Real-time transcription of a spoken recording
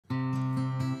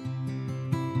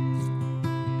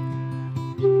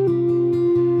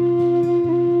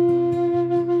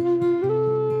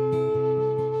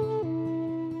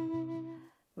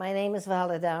is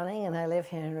Val Downing, and I live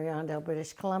here in Riondel,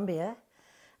 British Columbia.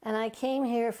 And I came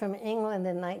here from England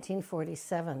in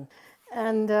 1947.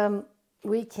 And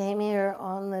we came here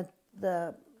on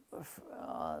the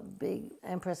big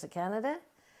Empress of Canada,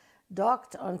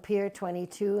 docked on Pier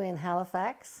 22 in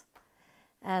Halifax,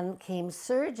 and came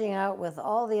surging out with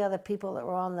all the other people that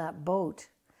were on that boat.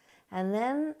 And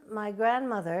then my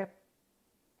grandmother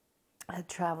had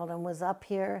traveled and was up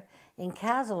here in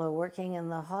Casolo working in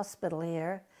the hospital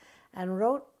here, and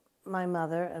wrote my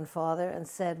mother and father and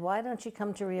said, why don't you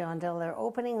come to Riondel? They're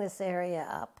opening this area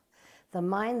up. The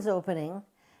mine's opening,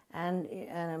 and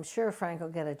I'm sure Frank will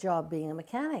get a job being a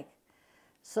mechanic.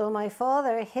 So my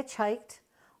father hitchhiked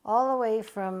all the way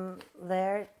from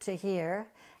there to here,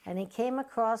 and he came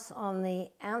across on the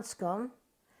Anscombe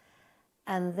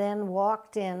and then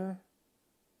walked in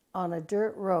on a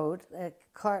dirt road, a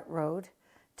cart road,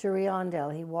 to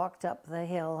Riondel. He walked up the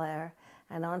hill there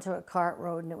and onto a cart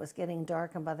road, and it was getting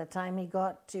dark, and by the time he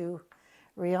got to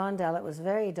Riondel it was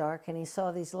very dark, and he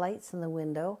saw these lights in the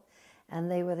window,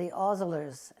 and they were the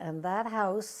Oslers. And that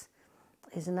house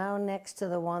is now next to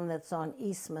the one that's on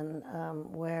Eastman,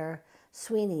 where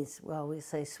Sweeney's, well, we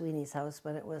say Sweeney's house,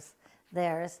 but it was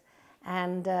theirs.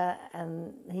 And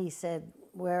he said,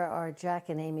 where are Jack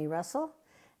and Amy Russell?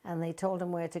 And they told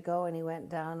him where to go, and he went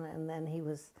down, and then he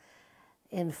was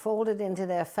enfolded into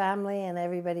their family, and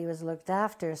everybody was looked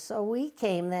after. So we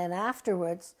came then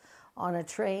afterwards on a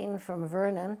train from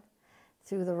Vernon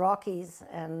through the Rockies,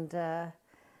 and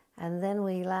then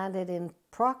we landed in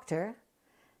Proctor,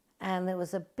 and there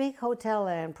was a big hotel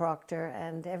there in Proctor,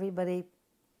 and everybody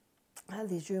had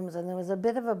these rooms, and there was a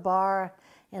bit of a bar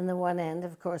in the one end.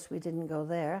 Of course, we didn't go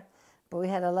there, but we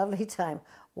had a lovely time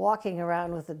walking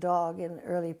around with the dog in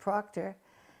early Proctor.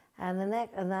 And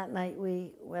that night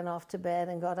we went off to bed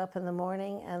and got up in the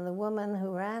morning, and the woman who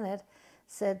ran it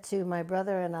said to my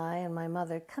brother and I and my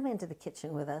mother, come into the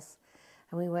kitchen with us.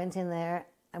 And we went in there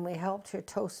and we helped her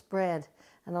toast bread.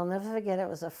 And I'll never forget, it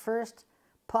was the first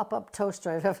pop-up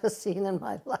toaster I've ever seen in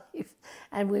my life.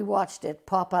 And we watched it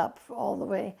pop up all the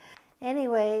way.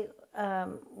 Anyway,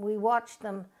 we watched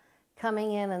them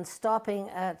coming in and stopping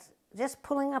at, just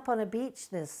pulling up on a beach,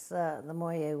 the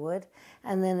Moyer would,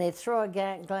 and then they'd throw a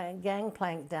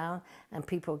gangplank down, and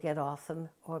people get off them,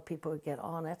 or people would get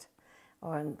on it,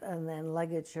 and then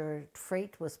luggage or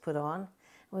freight was put on.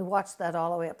 We watched that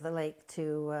all the way up the lake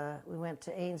to, we went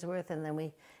to Ainsworth, and then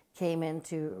we came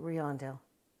into Riondel,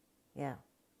 yeah,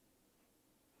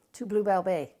 to Bluebell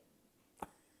Bay.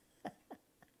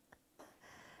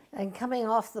 And coming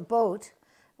off the boat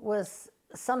was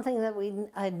something that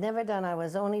I'd never done. I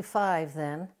was only 5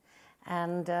 then,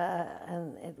 and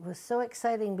it was so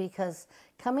exciting because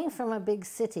coming from a big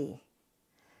city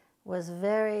was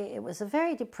it was a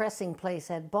very depressing place.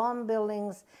 It had bomb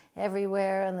buildings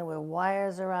everywhere, and there were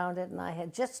wires around it, and I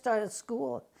had just started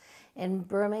school in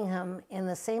Birmingham in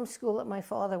the same school that my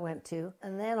father went to,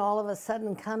 and then all of a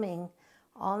sudden coming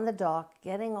on the dock,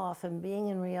 getting off and being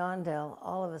in Riondel,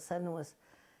 all of a sudden was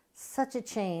such a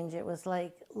change. It was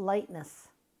like lightness,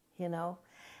 you know,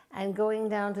 and going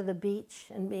down to the beach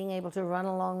and being able to run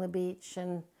along the beach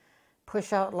and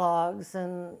push out logs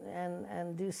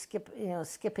and do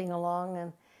skipping along,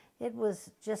 and it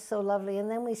was just so lovely. And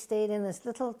then we stayed in this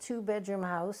little 2-bedroom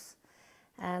house,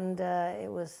 and it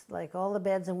was like all the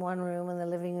beds in one room, and the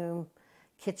living room,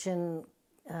 kitchen,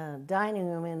 dining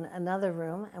room in another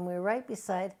room, and we were right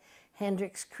beside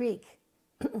Hendricks Creek.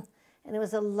 And it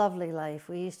was a lovely life.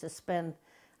 We used to spend,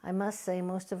 I must say,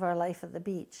 most of our life at the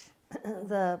beach.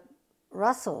 The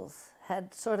Russells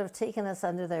had sort of taken us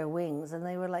under their wings, and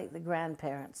they were like the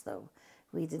grandparents, though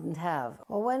we didn't have.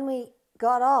 Well, when we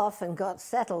got off and got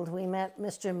settled, we met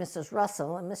Mr. and Mrs.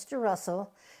 Russell, and Mr.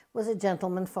 Russell was a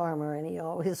gentleman farmer, and he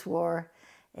always wore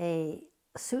a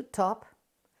suit top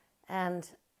and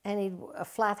a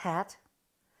flat hat,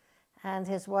 and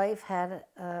his wife had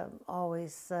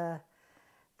always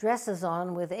dresses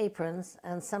on with aprons,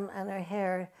 and her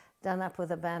hair done up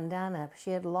with a bandana.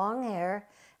 She had long hair,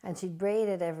 and she'd braid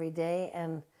it every day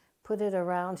and put it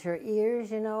around her ears,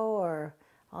 you know, or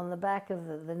on the back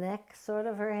of the neck, sort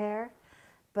of her hair.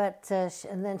 But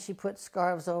and then she put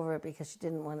scarves over it because she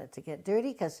didn't want it to get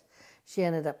dirty, because she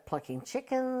ended up plucking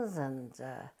chickens and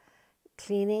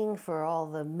cleaning for all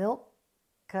the milk,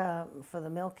 for the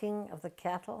milking of the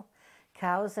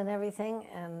cows and everything,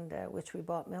 and which we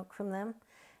bought milk from them.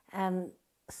 And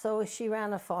so she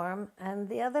ran a farm, and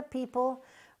the other people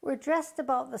were dressed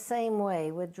about the same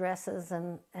way, with dresses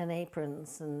and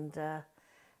aprons and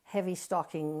heavy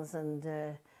stockings and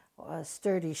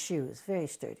sturdy shoes, very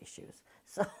sturdy shoes.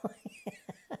 So,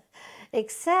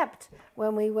 except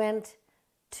when we went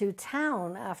to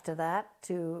town after that,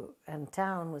 and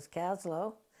town was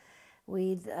Caslow.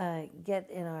 We'd get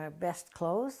in our best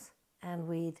clothes and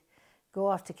we'd go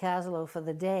off to Caslow for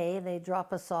the day. They'd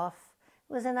drop us off.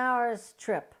 It was an hour's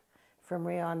trip from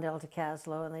Riondel to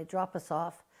Caslow, and they'd drop us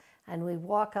off and we'd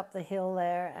walk up the hill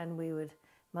there, and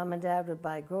Mom and Dad would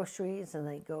buy groceries, and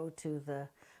they'd go to the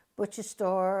butcher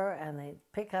store and they'd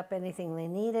pick up anything they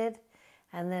needed,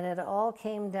 and then it all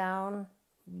came down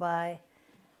by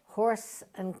horse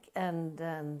and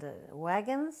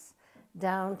wagons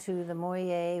down to the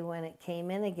Moyer when it came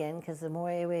in again, because the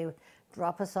Moyer would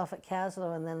drop us off at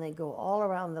Caslow, and then they'd go all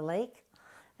around the lake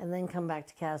and then come back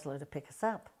to Caslow to pick us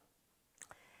up.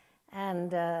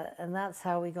 And that's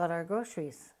how we got our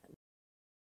groceries.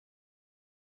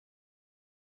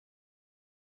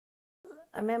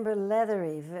 I remember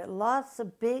leathery, lots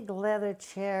of big leather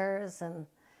chairs, and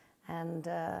in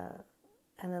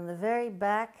the very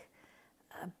back,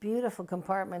 a beautiful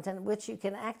compartment in which you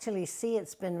can actually see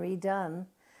it's been redone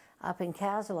up in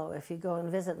Caslow if you go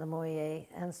and visit the Moyer.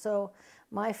 And so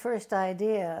my first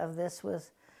idea of this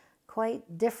was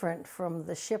quite different from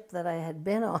the ship that I had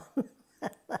been on.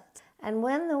 And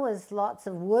when there was lots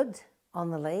of wood on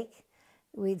the lake,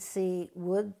 we'd see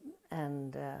wood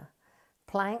and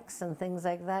planks and things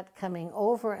like that coming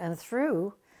over and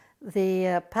through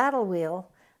the paddle wheel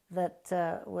that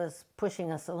was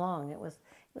pushing us along. It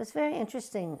was very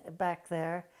interesting back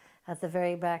there at the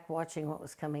very back, watching what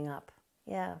was coming up.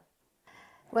 Yeah.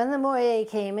 When the Moyer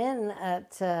came in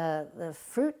at the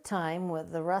fruit time,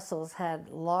 with the Russells had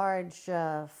large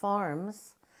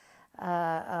farms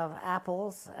of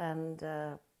apples and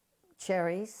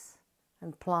cherries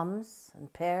and plums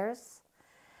and pears.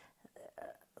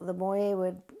 The Moyer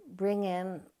would bring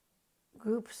in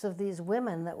groups of these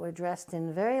women that were dressed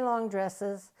in very long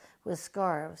dresses with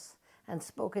scarves and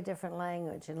spoke a different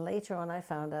language. And later on I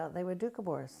found out they were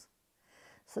Doukhobors.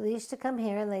 So they used to come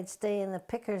here and they'd stay in the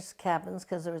pickers' cabins,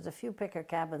 because there was a few picker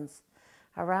cabins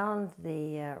around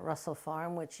the Russell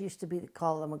farm, which used to be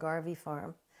called the McGarvey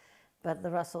farm, but the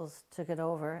Russells took it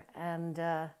over. And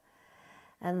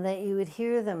that you would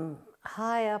hear them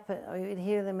high up, or you would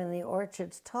hear them in the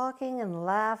orchards talking and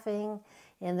laughing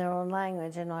in their own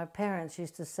language. And our parents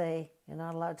used to say, "You're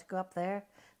not allowed to go up there,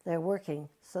 they're working."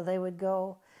 So they would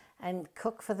go and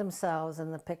cook for themselves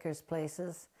in the pickers'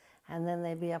 places, and then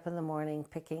they'd be up in the morning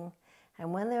picking.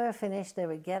 And when they were finished, they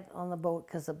would get on the boat,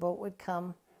 because the boat would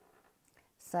come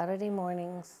Saturday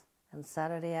mornings and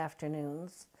Saturday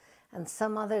afternoons. And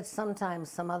sometimes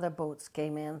some other boats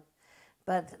came in,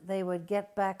 but they would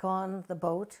get back on the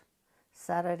boat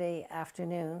Saturday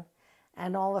afternoon,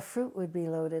 and all the fruit would be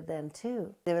loaded then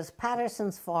too. There was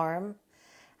Patterson's farm,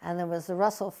 and there was the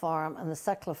Russell farm and the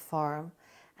Sutcliffe farm,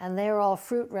 and they were all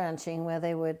fruit ranching, where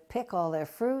they would pick all their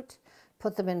fruit,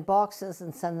 put them in boxes,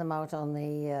 and send them out on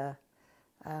the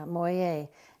Moyer.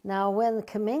 Now, when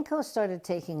Cominco started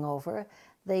taking over,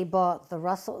 they bought the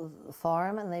Russell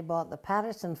farm and they bought the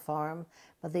Patterson farm,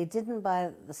 but they didn't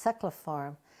buy the Sutcliffe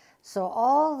farm. So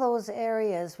all those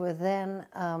areas were then,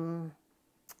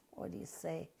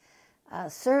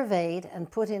 surveyed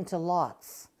and put into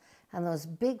lots. And those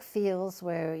big fields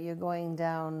where you're going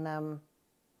down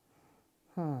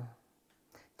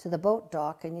to the boat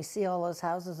dock, and you see all those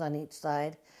houses on each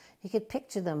side, you could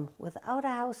picture them without a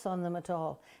house on them at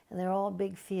all. And they're all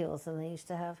big fields, and they used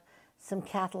to have some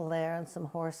cattle there and some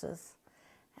horses.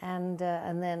 And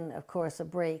then, of course, a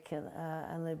break,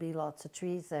 and there'd be lots of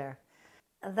trees there.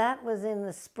 That was in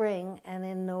the spring, and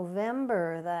in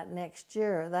November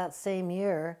that same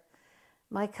year,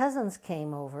 my cousins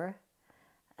came over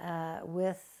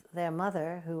with their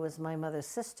mother, who was my mother's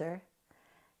sister,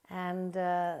 and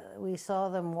we saw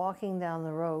them walking down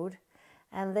the road,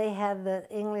 and they had the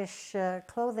English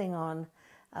clothing on,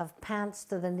 of pants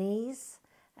to the knees,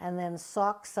 and then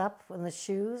socks up and the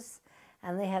shoes,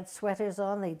 and they had sweaters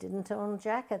on. They didn't own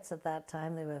jackets at that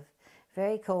time. They were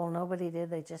very cold. Nobody did.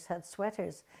 They just had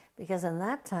sweaters, because in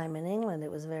that time in England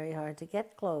it was very hard to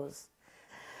get clothes.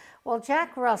 Well,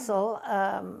 Jack Russell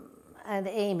and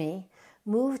Amy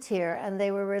moved here, and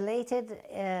they were related.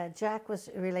 Jack was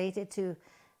related to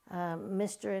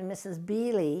Mr. and Mrs.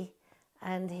 Beeley,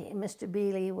 and Mr.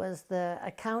 Beeley was the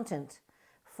accountant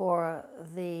for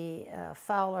the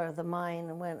Fowler. The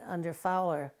mine went under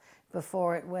Fowler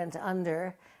before it went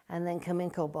under, and then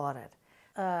Cominco bought it.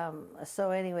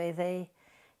 So anyway, they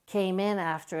came in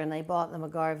after, and they bought the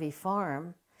McGarvey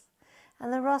farm.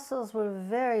 And the Russells were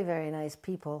very, very nice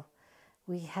people.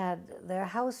 Their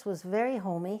house was very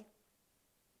homey,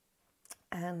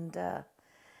 and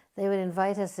they would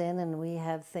invite us in, and we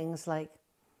had things like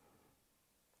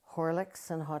Horlicks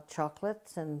and hot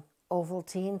chocolates and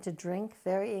Ovaltine to drink,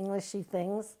 very Englishy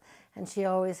things. And she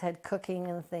always had cooking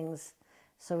and things,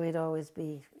 so we'd always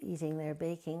be eating there,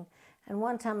 baking. And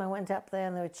one time I went up there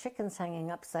and there were chickens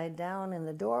hanging upside down in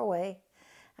the doorway.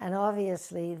 And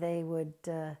obviously they would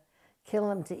kill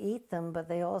them to eat them, but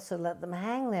they also let them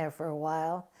hang there for a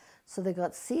while. So they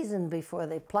got seasoned before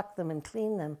they plucked them and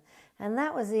cleaned them. And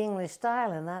that was the English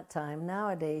style in that time.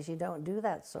 Nowadays, you don't do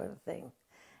that sort of thing.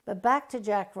 But back to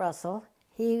Jack Russell.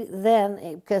 He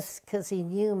then, because he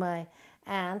knew my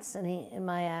aunts and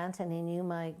my aunt, and he knew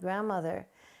my grandmother,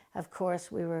 of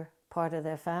course, we were part of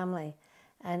their family.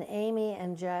 And Amy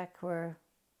and Jack were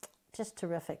just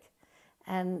terrific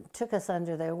and took us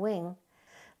under their wing.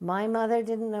 My mother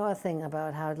didn't know a thing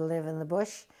about how to live in the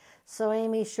bush, so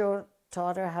Amy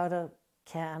taught her how to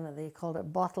can, they called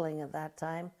it bottling at that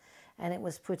time, and it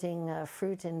was putting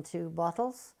fruit into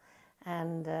bottles,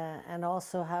 and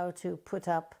also how to put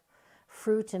up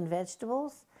fruit and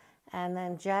vegetables. And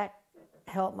then Jack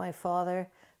helped my father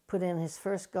put in his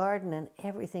first garden, and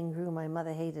everything grew. My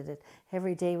mother hated it.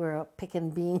 Every day we were up picking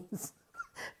beans,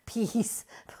 peas.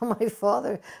 But my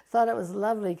father thought it was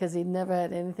lovely because he'd never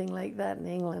had anything like that in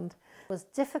England. It was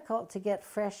difficult to get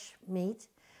fresh meat.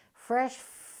 Fresh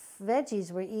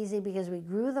veggies were easy because we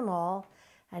grew them all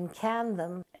and canned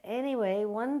them. Anyway,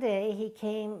 one day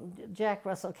Jack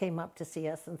Russell came up to see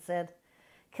us and said,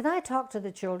 "Can I talk to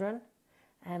the children?"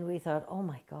 And we thought, oh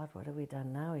my God, what have we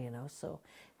done now, you know? So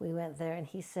we went there and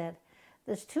he said,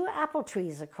 "There's 2 apple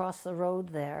trees across the road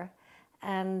there,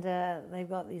 and they've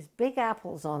got these big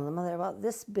apples on them. They're about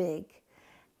this big."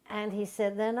 And he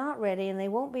said, "They're not ready and they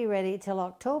won't be ready till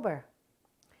October.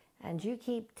 And you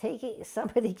keep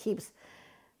somebody keeps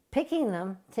picking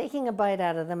them, taking a bite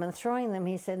out of them and throwing them."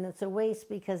 He said, "And it's a waste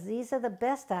because these are the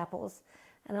best apples.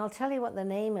 And I'll tell you what the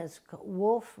name is,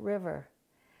 Wolf River."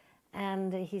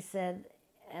 And he said,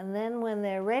 "And then when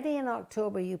they're ready in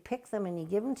October, you pick them and you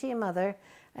give them to your mother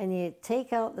and you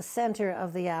take out the center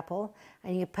of the apple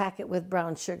and you pack it with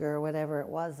brown sugar or whatever it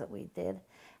was that we did,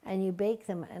 and you bake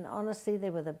them." And honestly, they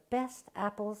were the best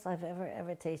apples I've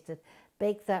ever tasted,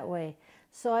 baked that way.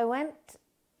 So I went,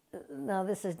 now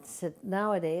this is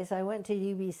nowadays, I went to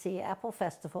UBC Apple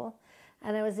Festival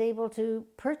and I was able to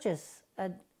purchase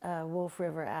a Wolf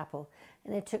River apple.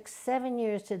 And it took 7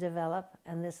 years to develop.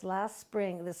 And this last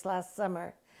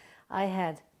summer, I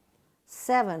had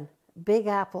 7 big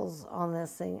apples on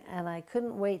this thing. And I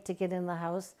couldn't wait to get in the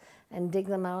house and dig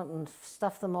them out and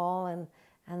stuff them all. And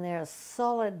they're a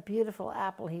solid, beautiful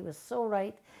apple. He was so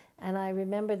right. And I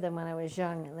remembered them when I was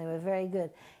young, and they were very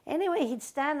good. Anyway, he'd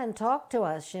stand and talk to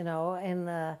us, you know,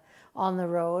 on the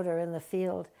road or in the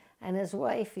field. And his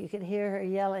wife, you could hear her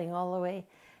yelling all the way.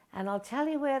 And I'll tell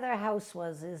you where their house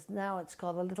was. Now it's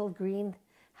called the Little Green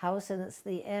House, and it's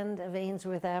the end of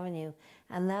Ainsworth Avenue.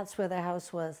 And that's where their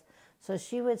house was. So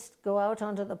she would go out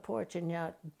onto the porch and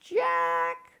yell,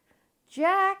 "Jack,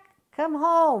 Jack, come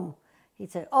home."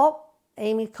 He'd say, "Oh,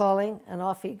 Amy calling," and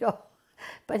off he'd go.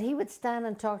 But he would stand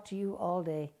and talk to you all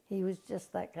day. He was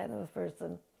just that kind of a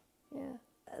person. Yeah.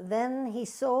 Then he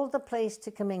sold the place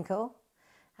to Kaminko,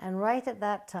 and right at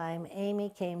that time, Amy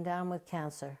came down with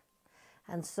cancer.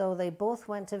 And so they both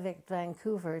went to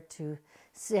Vancouver to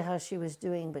see how she was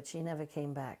doing, but she never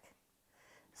came back.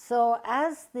 So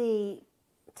as the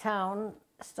town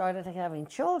started having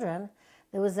children,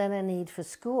 there was then a need for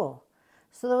school.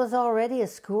 So there was already a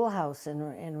schoolhouse in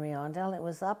Riondel. It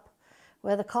was up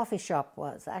where the coffee shop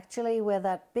was. Actually, where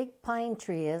that big pine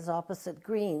tree is opposite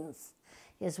Green's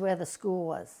is where the school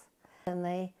was. And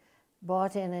they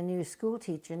brought in a new school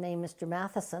teacher named Mr.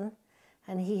 Matheson,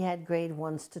 and he had grade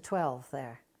 1s to 12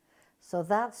 there. So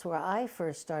that's where I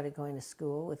first started going to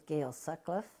school with Gail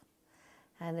Sutcliffe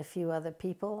and a few other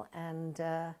people. And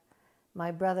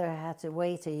my brother had to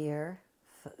wait a year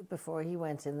before he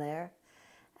went in there.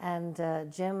 And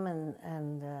Jim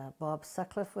and Bob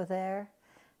Sutcliffe were there.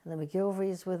 And the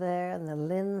McGilverys were there, and the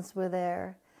Lynns were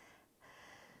there,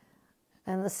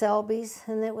 and the Selbys.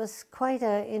 And it was quite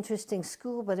an interesting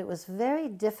school, but it was very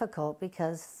difficult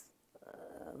because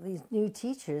these new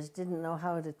teachers didn't know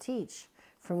how to teach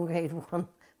from grade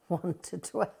 1 to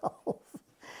 12.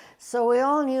 So we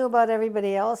all knew about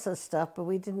everybody else's stuff, but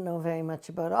we didn't know very much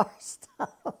about our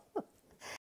stuff.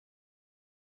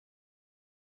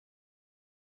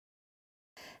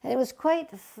 And it was quite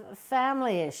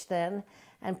family-ish then.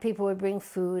 And people would bring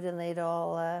food and they'd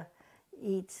all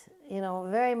eat, you know,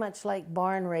 very much like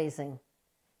barn raising,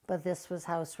 but this was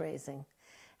house raising.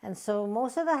 And so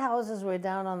most of the houses were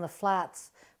down on the flats,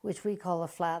 which we call the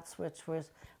flats, which was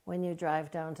when you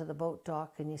drive down to the boat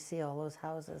dock and you see all those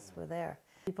houses were there.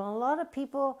 A lot of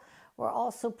people were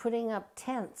also putting up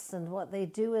tents, and what they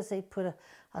do is they put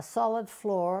a solid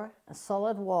floor, a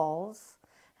solid walls,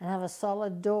 and have a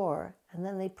solid door, and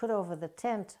then they put over the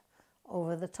tent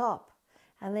over the top.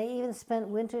 And they even spent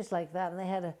winters like that, and they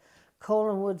had a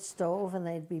coal and wood stove, and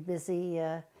they'd be busy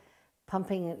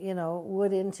pumping, you know,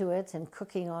 wood into it and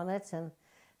cooking on it,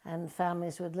 and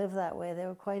families would live that way. There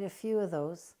were quite a few of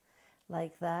those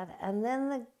like that. And then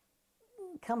the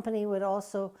company would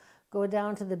also go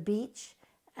down to the beach,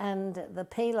 and the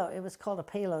payload, it was called a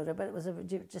payloader, but it was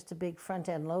just a big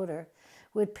front-end loader,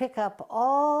 would pick up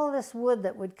all this wood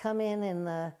that would come in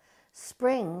the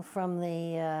spring from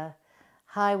the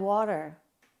high water,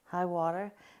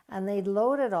 and they'd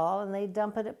load it all and they'd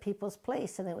dump it at people's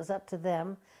place, and it was up to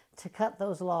them to cut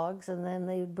those logs, and then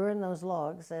they'd burn those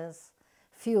logs as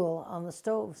fuel on the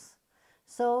stoves.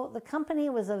 So the company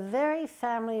was a very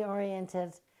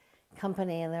family-oriented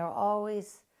company, and there were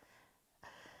always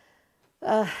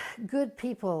good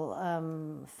people,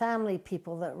 family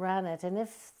people that ran it. And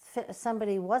if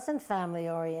somebody wasn't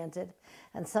family-oriented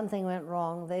and something went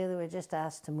wrong, they were just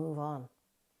asked to move on.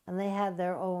 And they had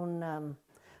their own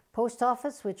post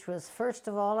office, which was, first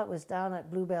of all, it was down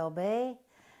at Bluebell Bay,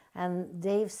 and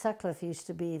Dave Sutcliffe used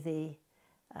to be the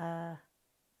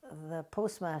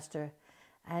postmaster,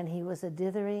 and he was a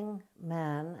dithering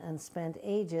man and spent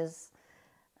ages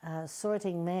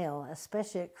sorting mail,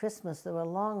 especially at Christmas. There were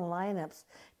long lineups,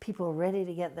 people ready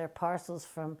to get their parcels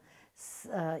from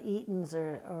Eaton's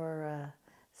or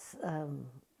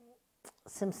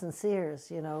Simpson Sears,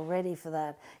 you know, ready for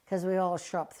that, because we all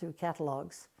shop through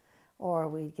catalogs, or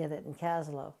we'd get it in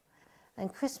Caslow.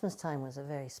 And Christmas time was a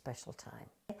very special time.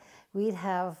 We'd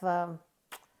have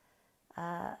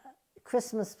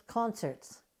Christmas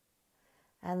concerts,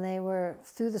 and they were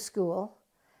through the school,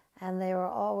 and they were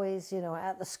always, you know,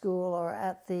 at the school or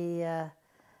at the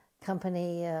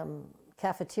company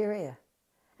cafeteria.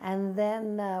 And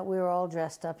then we were all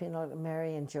dressed up, you know,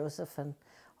 Mary and Joseph and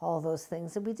all those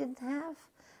things. And we didn't have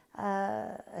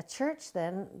a church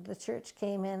then. The church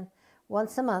came in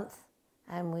once a month,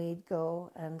 and we'd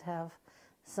go and have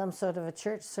some sort of a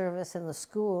church service in the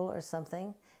school or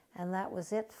something, and that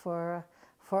was it for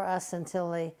us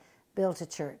until they built a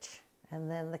church.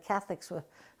 And then the Catholics were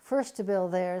first to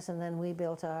build theirs, and then we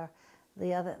built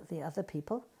the other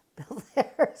people built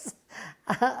theirs,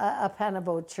 a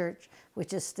Panabo church,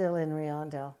 which is still in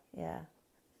Riondel. Yeah.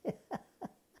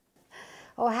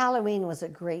 Oh, Halloween was a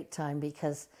great time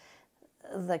because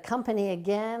the company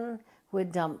again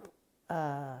would dump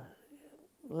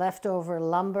leftover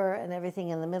lumber and everything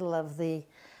in the middle of the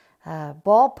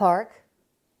ballpark,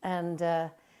 and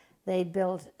they'd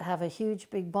have a huge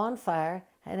big bonfire,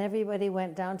 and everybody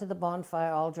went down to the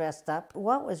bonfire all dressed up.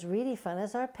 What was really fun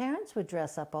is our parents would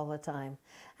dress up all the time.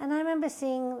 And I remember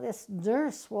seeing this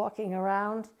nurse walking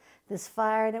around this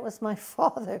fire, and it was my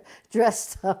father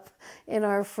dressed up in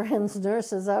our friend's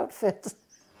nurse's outfit.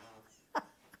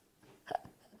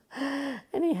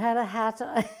 And he had a hat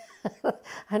on,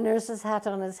 a nurse's hat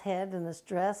on his head, and this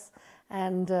dress,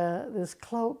 and this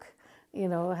cloak, you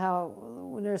know, how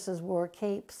nurses wore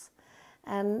capes.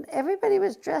 And everybody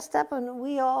was dressed up, and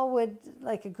we all would,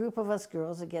 like a group of us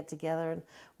girls would get together, and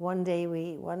one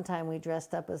time we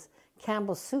dressed up as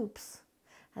Campbell Soups,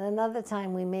 and another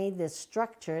time we made this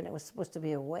structure, and it was supposed to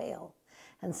be a whale,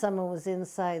 and someone was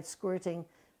inside squirting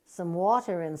some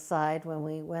water inside when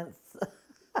we went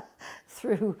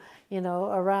through, you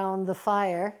know, around the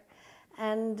fire.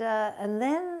 And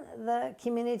then the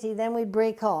community, then we'd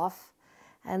break off,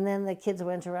 and then the kids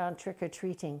went around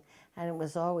trick-or-treating, and it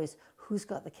was always, who's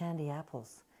got the candy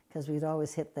apples? Because we'd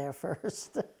always hit there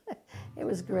first. It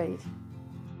was great.